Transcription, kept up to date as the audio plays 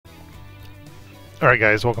Alright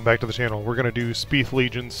guys, welcome back to the channel. We're going to do Spieth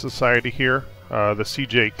Legion Society here, the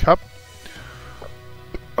CJ Cup.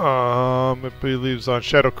 It believes on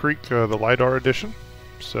Shadow Creek, the LiDAR edition.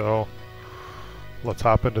 So, let's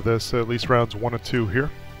hop into this, at least rounds 1 and 2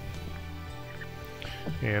 here.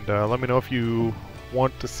 And let me know if you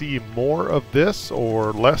want to see more of this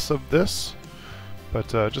or less of this. But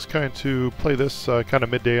just kind of to play this kind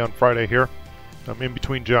of midday on Friday here. I'm in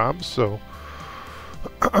between jobs, so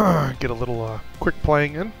get a little quick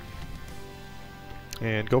playing in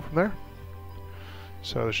and go from there.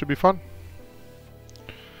 So this should be fun.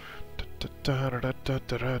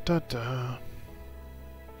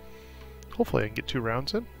 Hopefully I can get 2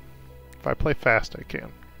 rounds in. If I play fast, I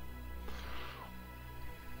can.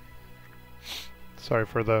 Sorry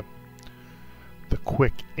for the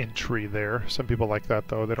quick entry there. Some people like that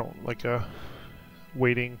though. They don't like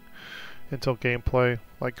waiting until gameplay,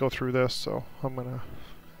 like go through this, so I'm gonna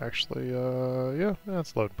actually, yeah,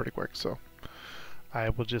 it's loading pretty quick, so I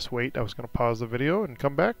will just wait. I was gonna pause the video and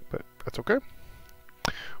come back, but that's okay.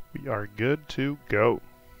 We are good to go.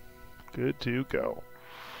 Good to go.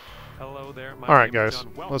 Hello there. All right, guys,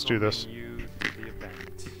 let's do this.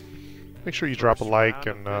 Make sure you drop a like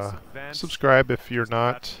and subscribe if you're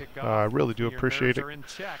not. I really do appreciate it.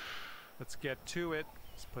 Let's get to it.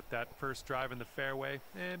 Let's put that first drive in the fairway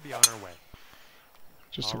and be on our way.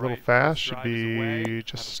 Just a little fast should be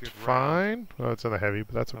just fine. Well, it's in the heavy,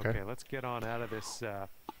 but that's okay. Okay, let's get on out of this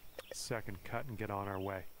second cut and get on our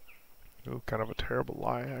way. Ooh, kind of a terrible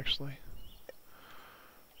lie, actually.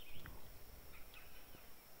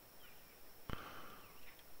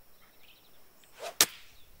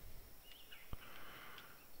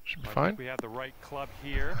 Should be fine. I think we have the right club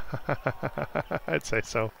here. I'd say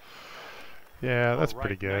so. Yeah, that's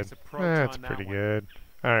pretty good. That's pretty good.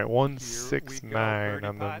 Alright, 169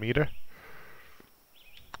 on the meter.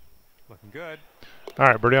 Looking good.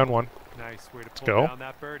 Alright, birdie on 1. Nice way to pull down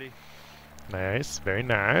that birdie. Nice, very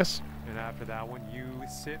nice. And after that one, you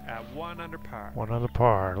sit at 1 under par. 1 under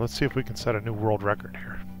par. Let's see if we can set a new world record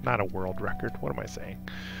here. Not a world record. What am I saying?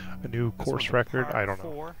 A new course record? I don't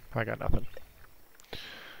know. I got nothing.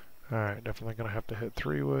 Alright, definitely going to have to hit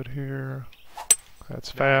 3-wood here.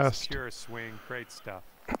 That's fast. Pure swing. Great stuff.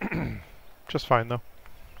 Just fine, though.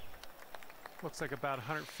 Looks like about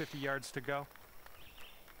 150 yards to go.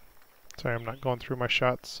 Sorry, I'm not going through my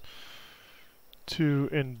shots too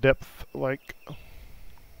in depth like.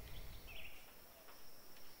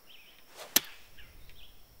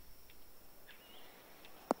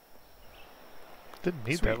 Didn't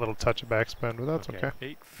need that little touch of backspin, but that's okay.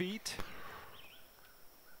 8 feet.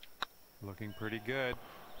 Looking pretty good.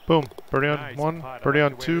 Boom. Birdie on 1, birdie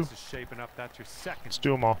on 2. This is shaping up. That's your second. Let's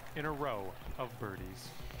do them all. In a row of birdies.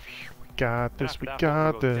 We got this. We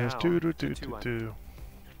got this.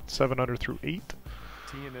 7 under through 8.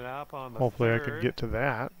 Teeing it up on the Hopefully third. I can get to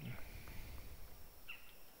that.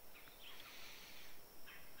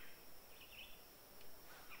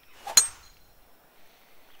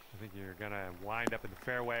 I think you're gonna wind up in the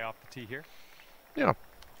fairway off the tee here. Yeah.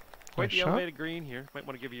 Quite Nice the shot. elevated green here. Might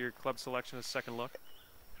want to give your club selection a second look.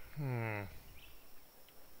 That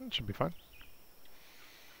should be fine.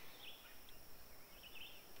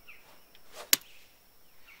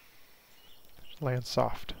 Land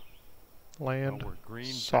soft. Land we're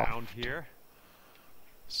green soft. bound here.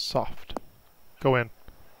 Soft. Go in.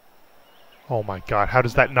 Oh my god, how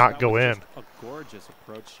does that not go in? A gorgeous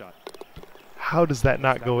approach shot. How does that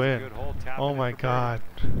not go in? Oh my god.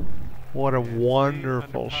 What a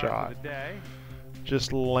wonderful shot.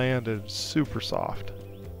 Just landed super soft.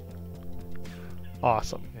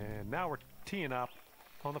 Awesome. And now we're teeing up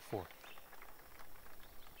on the 4th.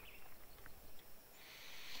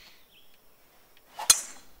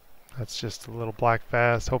 That's just a little black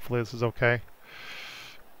fast. Hopefully this is okay.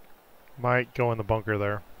 Might go in the bunker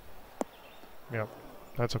there. Yep,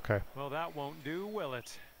 that's okay. Well, that won't do, will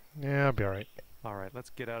it? Yeah, I'll be alright. Alright,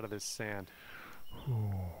 let's get out of this sand.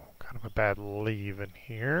 Ooh, kind of a bad leave in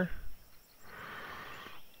here.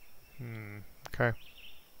 Okay.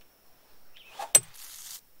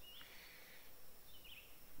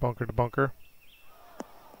 Bunker to bunker.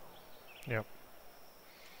 Yep.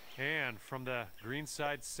 And from the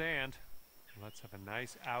greenside sand, let's have a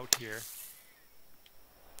nice out here.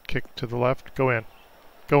 Kick to the left. Go in.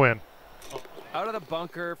 Go in. Oh, out of the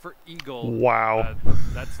bunker for eagle. Wow.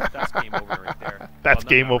 That's game over right there. That's well,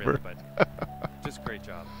 game over. Really, but just great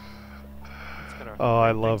job. Oh,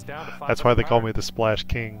 I love. That's why they call me the Splash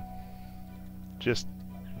King. Just,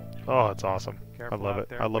 oh, it's awesome. I love it.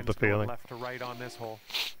 I love the feeling. Left to right on this hole.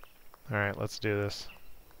 All right, let's do this.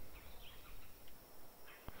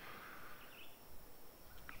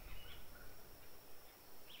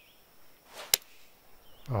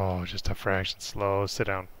 Oh, just a fraction slow. Sit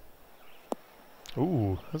down.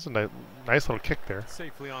 Ooh, that's a nice little kick there.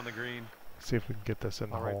 Safely on the green. See if we can get this in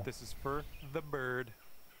the All right, hole. this is for the bird.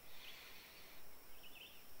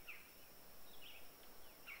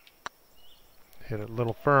 Hit it a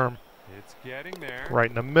little firm. It's getting there. Right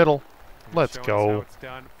in the middle. And Let's showing us go. how it's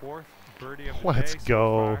done. Fourth birdie of the Let's day so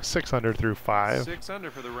go. far. 6 under through 5. 6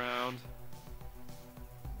 under for the round.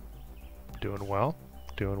 Doing well.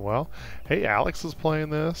 Doing well. Hey, Alex is playing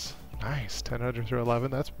this. Nice. 10 under through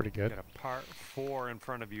 11. That's pretty good. Got a par 4 in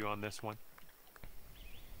front of you on this one.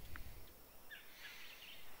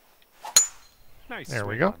 Nice. There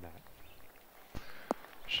we swing go. on that.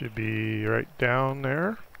 Should be right down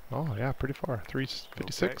there. Oh, yeah, pretty far.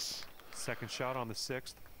 356. Okay. Second shot on the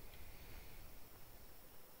 6th.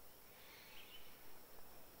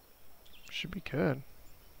 Should be good.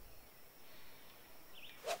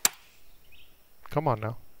 Come on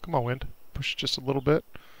now. Come on, wind. Push just a little bit.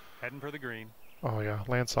 Heading for the green. Oh, yeah.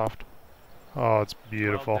 Land soft. Oh, it's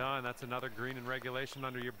beautiful. Well done. That's another green in regulation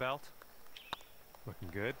under your belt. Looking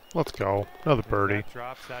good. Let's go. Another As birdie. that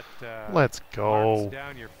drops, that, Let's marks go.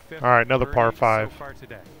 down your 5th All right, another birdie par 5. so far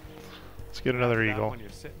today. Let's get another After that eagle. one, you're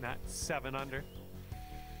sitting at 7 under.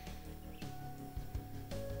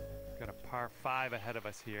 Got a par 5 ahead of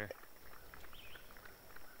us here.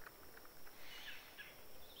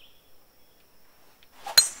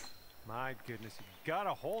 My goodness, you got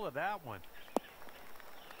a hold of that one.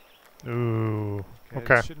 Ooh.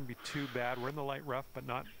 Okay. It shouldn't be too bad. We're in the light rough, but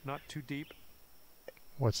not too deep.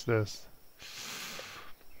 What's this?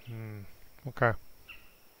 Okay.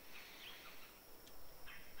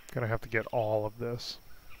 Gonna have to get all of this.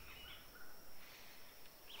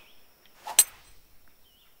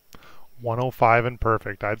 .105 and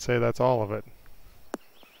perfect. I'd say that's all of it.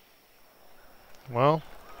 Well,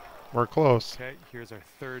 we're close. Okay, here's our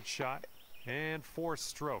 3rd shot. And 4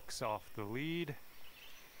 strokes off the lead.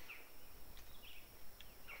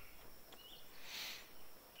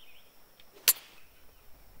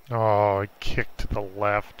 Oh, it kicked to the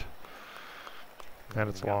left. And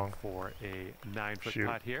it's We got long. for a 9-foot Shoot.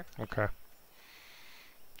 putt here. Okay.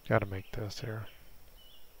 Gotta make this here.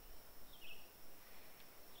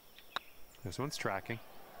 This one's tracking.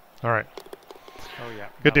 All right. Oh yeah.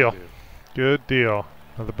 Good that'll deal. do. Good deal.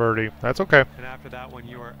 Another birdie. That's okay. And after that one,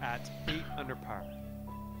 you are at 8 under par.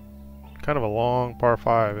 Kind of a long par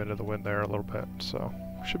 5 into the wind there a little bit. So,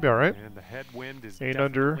 should be all right. And the headwind is 8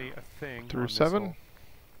 under definitely a thing through on this 7. hole.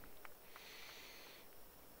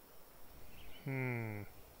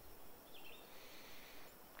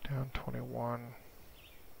 Down 21.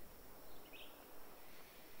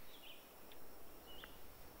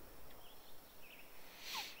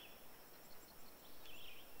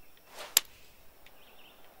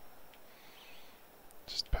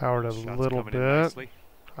 Just powered a Shots little coming in bit. nicely.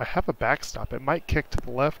 I have a backstop. It might kick to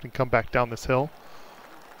the left and come back down this hill.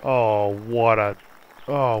 Oh, what a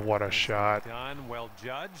Nicely shot. Done. Well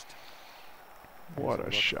judged. What Here's a look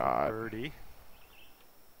for shot. birdie.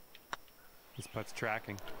 This putt's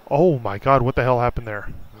tracking. Oh my god, what the hell happened there?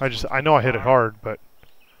 I know I hit it hard, but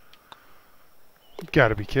you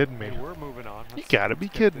gotta be kidding me. Hey, we're moving on. You gotta be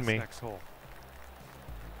get kidding this me. Next hole.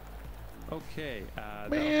 Okay, Man.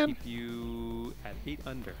 that'll keep you at 8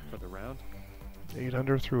 under for the round. 8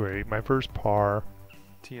 under through 8, my first par.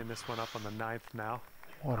 Teeing this one up on the 9th now.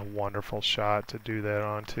 What a wonderful shot to do that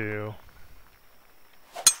on too.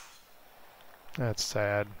 That's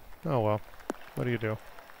sad. Oh well, what do you do?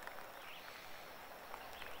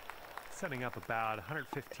 Setting up about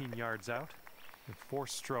 115 yards out and 4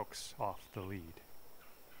 strokes off the lead.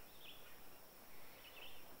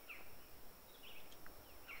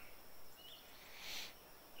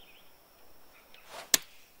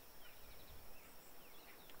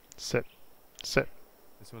 Sit. Sit.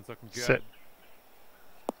 This one's looking good. Sit.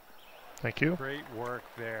 Thank you. Great work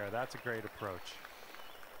there. That's a great approach.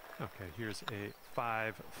 Okay, here's a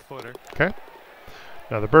 5-footer. Okay.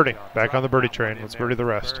 Another birdie. Drop Back on the birdie that one train. in Let's there birdie the for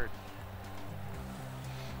rest. bird.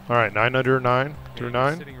 All right, 9 under 9 through And you're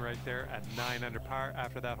 9. sitting right there at 9 under par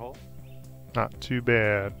after that hole. Not too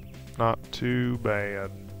bad. Not too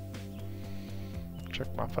bad.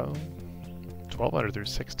 Check my phone. 12 under through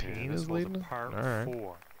 16 And this is hole's a leading. par All right.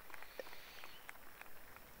 4.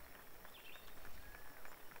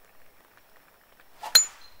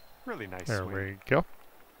 Really nice There swing. we go.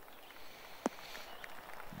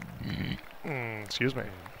 Excuse me.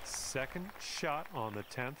 And second shot on the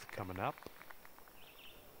 10th coming up.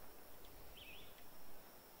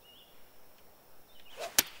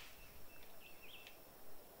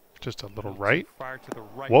 Just a little Too right. far to the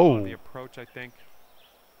right Whoa. on the approach, I think.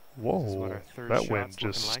 This is what Whoa, our third that shot's wind just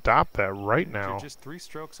looking like. stopped that right You're now. just 3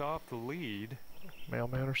 strokes off the lead.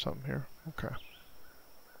 Mailman or something here. Okay.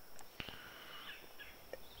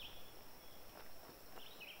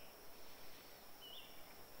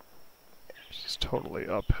 This is totally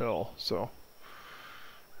uphill, so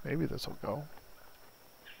maybe this will go.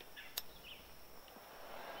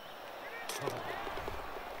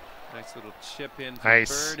 Nice little chip in for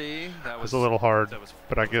Nice. birdie. That It was a little hard,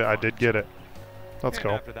 but I did get it. Let's And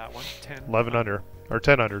go. after that one, 10 11 under, or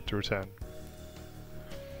 10 under through 10.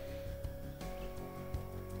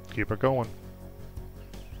 Keep it going.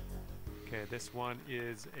 Okay, this one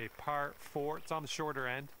is a par 4. It's on the shorter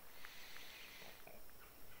end.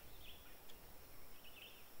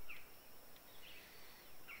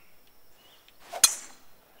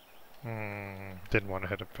 Didn't want to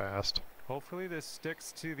hit it fast. Hopefully this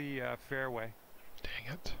sticks to the fairway.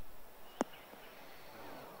 Dang it.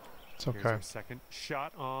 It's Here's okay. our second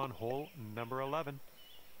shot on hole number 11.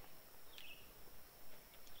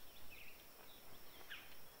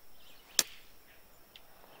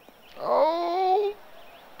 Oh!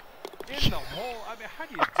 In the hole. I mean, how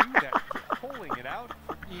do you do that? Pulling it out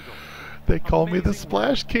for eagle. They call me the Amazing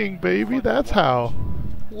Splash work. King, baby. Fun to That's watch. how.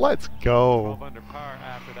 Let's 12 go. under par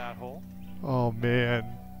after that hole. Oh,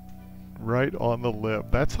 man. Right on the lip.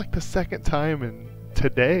 That's like the second time in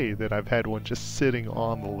today that I've had one just sitting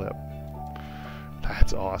on the lip.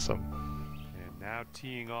 That's awesome. And now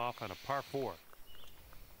teeing off on a par 4.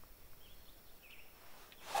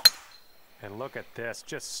 And look at this.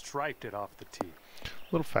 Just striped it off the tee. A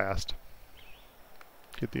little fast.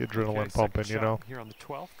 Get the Okay, adrenaline second pumping, you shot know. Here on the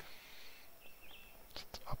 12th.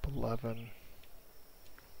 It's up 11.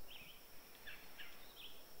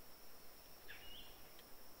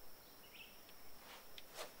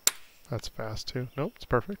 That's fast too. Nope, it's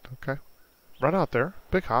perfect. Okay. Run out there.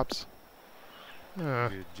 Big hops.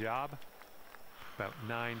 Good job. About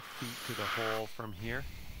 9 feet to the hole from here.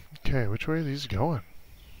 Okay, which way are these going?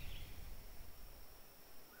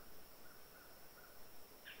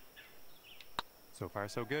 So far,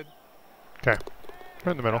 so good. Okay.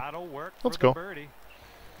 Right in the middle. That'll work Let's for the go. birdie.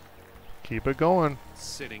 Keep it going.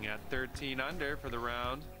 Sitting at 13 under for the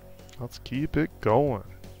round. Let's keep it going.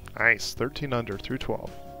 Nice. 13 under through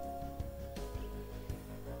 12.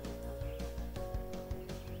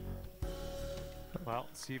 Well,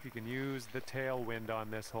 see if you can use the tailwind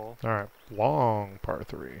on this hole. All right. Long par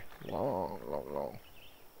 3. Long, long, long.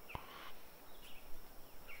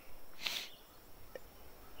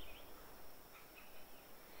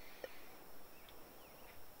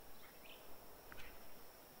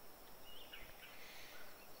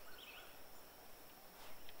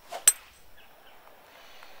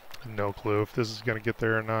 No clue if this is going to get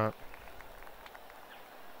there or not.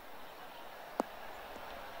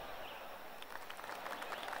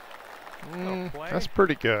 play. That's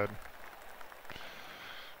pretty good.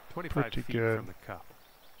 25 pretty feet good. from the cup.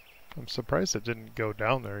 I'm surprised it didn't go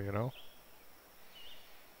down there, you know.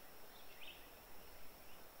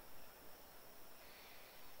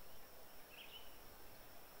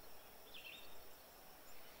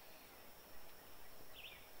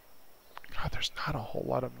 God, there's not a whole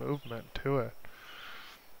lot of movement to it.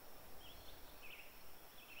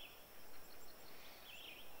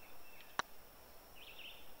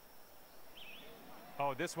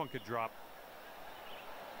 Oh, this one could drop.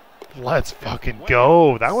 Let's It's fucking way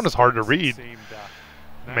go. up. That one is hard to Seems read. nicely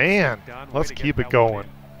Man, done. Way let's to get keep it that one going.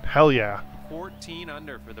 in. Hell yeah. 14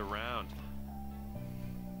 under for the round.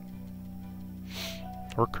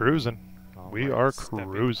 We're cruising. All We right, are stepping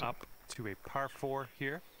cruising. up to a par 4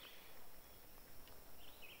 here.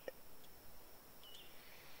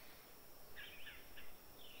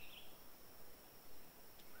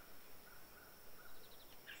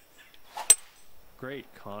 Great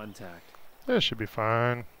contact. This should be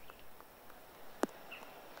fine.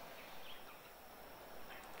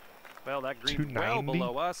 Well, that green's well 290?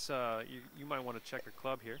 below us. You might want to check your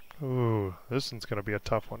club here. Ooh, this one's going to be a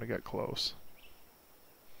tough one to get close.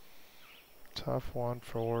 Tough one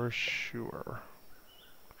for sure.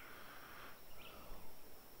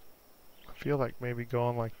 I feel like maybe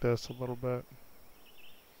going like this a little bit.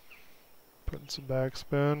 Putting some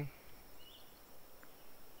backspin.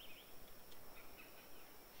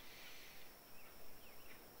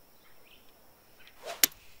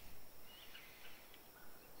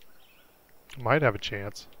 Might have a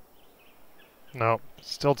chance. No,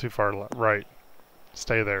 still too far right.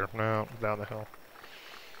 Stay there. No, down the hill.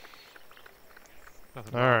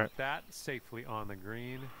 Nothing All wrong right. with that. Safely on the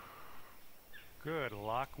green. Good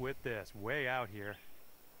luck with this. Way out here.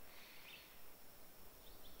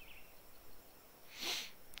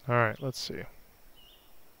 All right, let's see.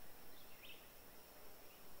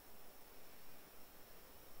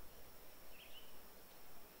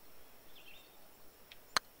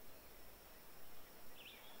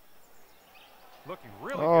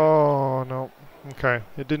 Okay,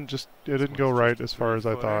 it didn't go one's right just a as far as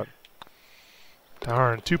I three-footer. thought.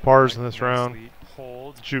 Darn, 2 pars in this round. Nicely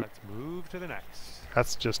hold. Shoot. Let's move to the next.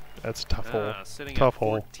 That's a tough hole. Sitting Tough at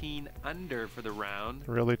hole. 14 under for the round.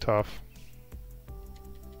 Really tough.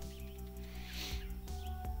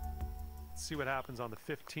 Let's see what happens on the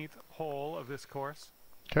 15th hole of this course.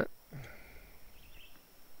 Okay.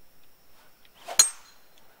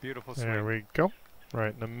 Beautiful swing. There we go.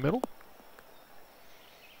 Right in the middle.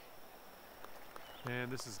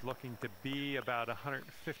 And this is looking to be about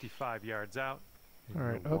 155 yards out. And All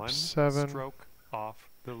right, you're up one 7. stroke off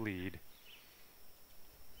the lead.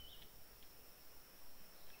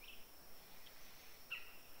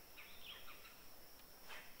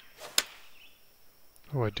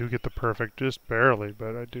 Oh, I do get the perfect, just barely,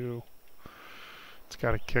 but I do. It's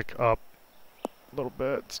got to kick up a little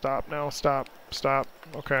bit. Stop now. Stop. Stop.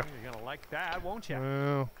 Okay. You're gonna like that, won't you?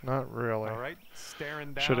 Well, not really. All right,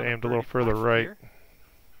 staring down. Should have aimed a little birdie further putt right. here.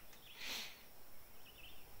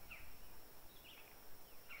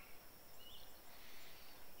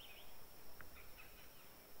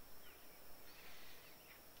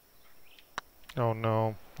 Oh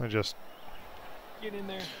no! Get in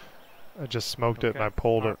there. I just smoked it and Okay, I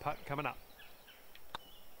pulled par it. putt coming up.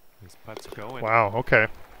 This putt's going. Wow. Okay.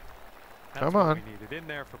 That's come what on. We needed in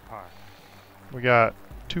there for par. We got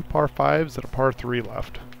 2 par 5s and a par 3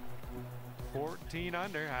 left. 14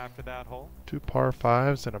 under after that hole. 2 par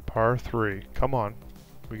 5s and a par 3. Come on.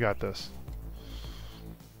 We got this.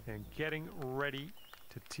 And getting ready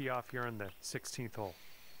to tee off here on the 16th hole.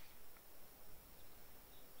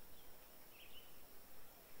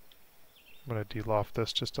 I'm going to de-loft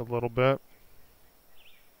this just a little bit.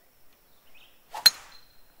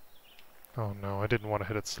 Oh no, I didn't want to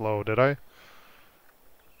hit it slow, did I?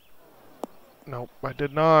 Nope, I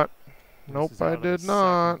did not. This Nope, is I out of the did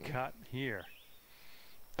not. second cut here.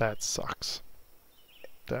 That sucks.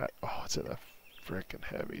 Oh, it's in a frickin'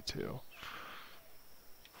 heavy too.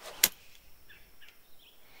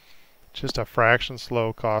 Just a fraction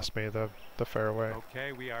slow cost me the fairway.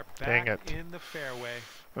 Okay, we are Dang back it. in the fairway.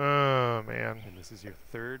 Oh man. And this is your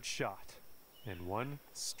 3rd shot. And 1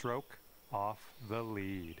 stroke off the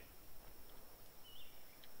lead.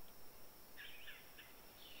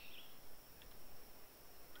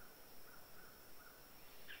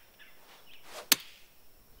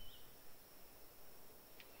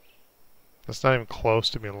 That's not even close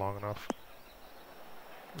to being long enough.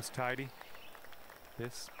 It was tidy.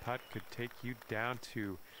 This putt could take you down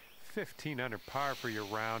to 15 under par for your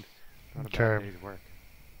round. Not a bad Okay. day's work.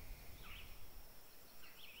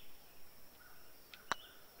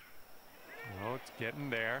 Oh, it's getting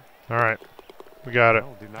there. Alright. We got it.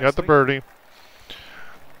 That'll do Got the nicely. birdie.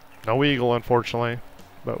 No eagle, unfortunately.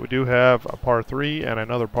 But we do have a par 3 and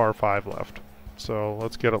another par 5 left. So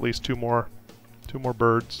let's get at least two more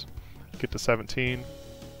birds. Get to 17.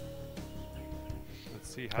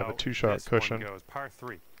 Let's see Have how a 2-shot this cushion. one goes. Par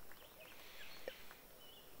 3.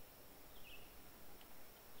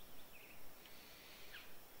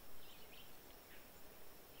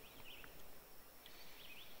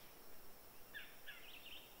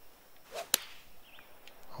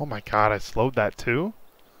 Oh my god, I slowed that too?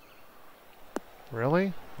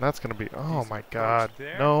 Really? That's gonna be. Oh Decent my approach god.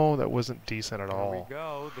 there. No, that wasn't decent at There all. we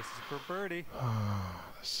go. This is for birdie.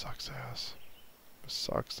 This sucks ass. This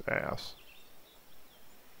sucks ass.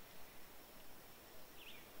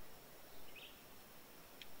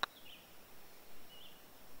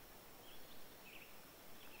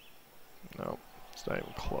 No, it's not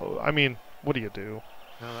even close. I mean, what do you do?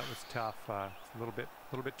 No, that was tough. A little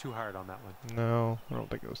bit too hard on that one. No, I don't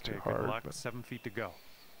think it was too Okay, good hard. luck. But 7 feet to go.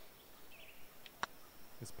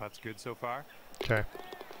 This putt's good so far. okay,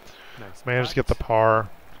 Nice. managed to get the putt. par.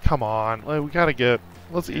 Come on, like, we gotta get.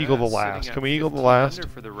 Let's eagle the Sitting last. at Can we eagle the 15 last? under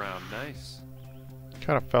for the round. Nice.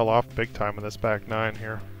 Kind of fell off big time in this back 9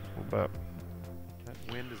 here, a little bit.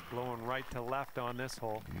 That wind is blowing right to left on this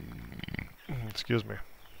hole. Excuse me.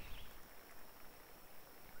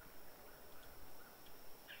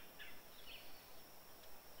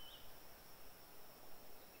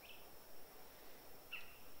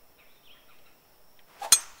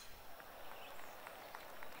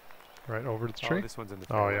 Right over to the Oh, tree. this one's in the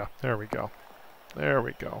Oh fairway. yeah, there we go. There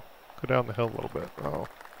we go. Go down the hill a little bit. Oh,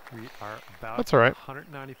 We are about That's all right.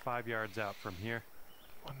 195 yards out from here.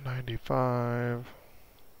 195.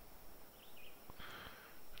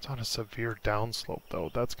 It's on a severe downslope though.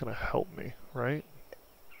 That's gonna help me, right?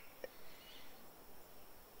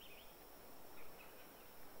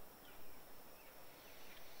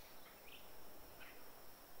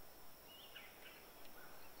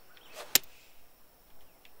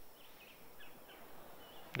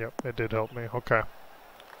 Yep, it did help me. Okay.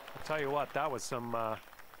 I'll tell you what, that was some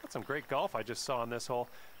that's some great golf I just saw on this hole.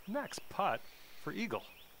 Next putt for eagle.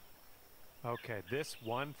 Okay, this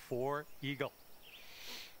one for eagle.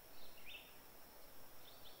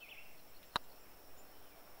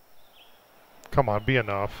 Come on, be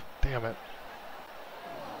enough. Damn it.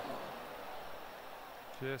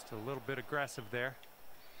 Just a little bit aggressive there.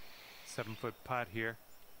 7-foot putt here.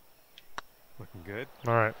 Looking good.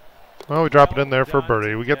 All right. Well, we drop it in there for a Well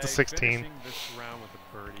birdie. done We get to today, 16. finishing this round with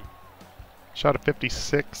a birdie. Shot at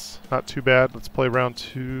 56. Not too bad. Let's play round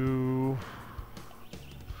 2.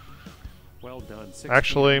 Well done. 16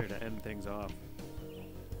 Actually, under to end things off.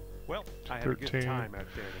 Well, I had a good 13. time out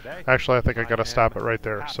there today. Actually, I think I got to am stop it right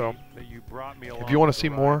there. happy So that you brought me if along you want to for see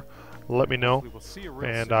the more, ride. let me know, Hopefully we'll see you real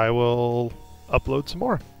and soon. I will upload some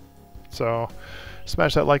more. So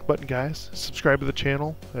smash that like button, guys. Subscribe to the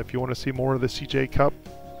channel if you want to see more of the CJ Cup.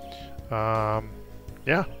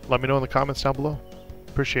 Yeah, let me know in the comments down below.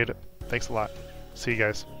 Appreciate it. Thanks a lot. See you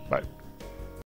guys. Bye.